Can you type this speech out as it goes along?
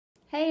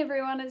Hey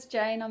everyone, it's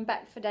Jane. I'm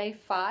back for day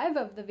 5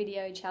 of the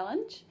video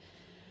challenge.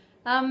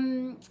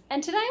 And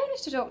today I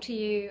wanted to talk to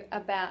you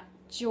about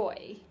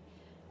joy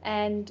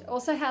and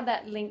also how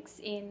that links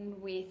in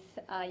with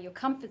your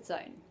comfort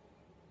zone,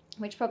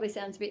 which probably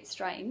sounds a bit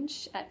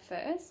strange at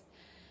first.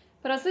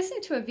 But I was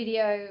listening to a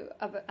video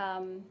of,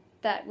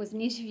 that was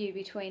an interview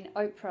between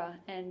Oprah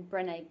and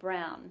Brené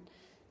Brown.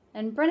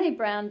 And Brené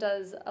Brown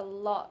does a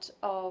lot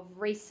of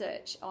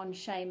research on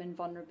shame and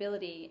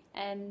vulnerability.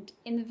 And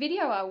in the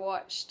video I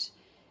watched,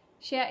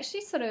 she actually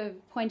sort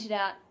of pointed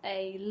out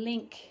a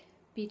link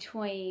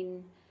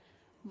between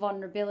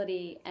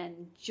vulnerability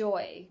and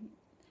joy,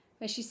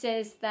 where she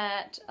says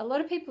that a lot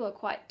of people are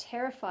quite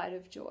terrified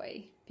of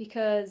joy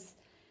because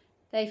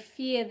they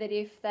fear that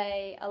if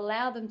they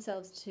allow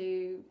themselves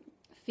to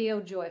feel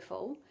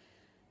joyful,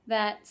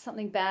 that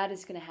something bad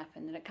is going to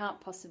happen, that it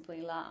can't possibly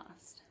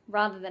last,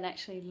 rather than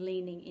actually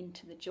leaning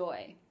into the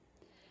joy.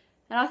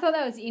 And I thought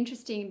that was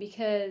interesting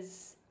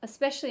because,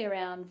 especially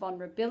around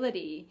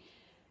vulnerability,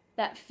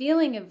 that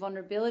feeling of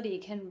vulnerability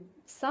can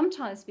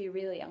sometimes be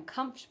really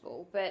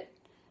uncomfortable, but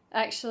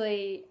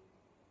actually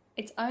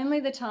it's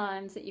only the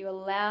times that you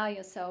allow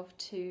yourself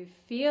to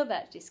feel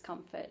that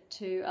discomfort,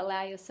 to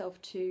allow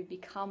yourself to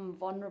become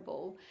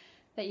vulnerable,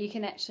 that you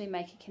can actually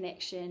make a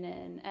connection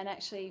and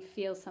actually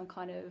feel some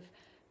kind of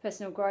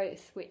personal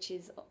growth, which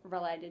is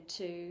related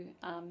to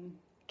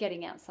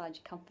getting outside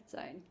your comfort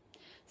zone.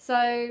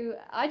 So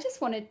I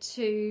just wanted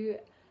to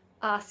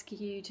ask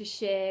you to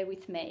share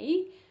with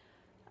me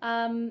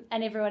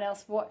and everyone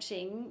else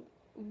watching,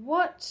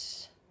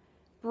 what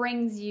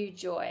brings you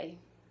joy?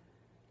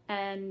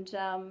 And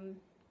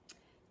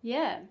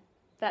yeah,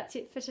 that's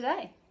it for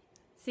today.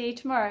 See you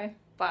tomorrow.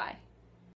 Bye.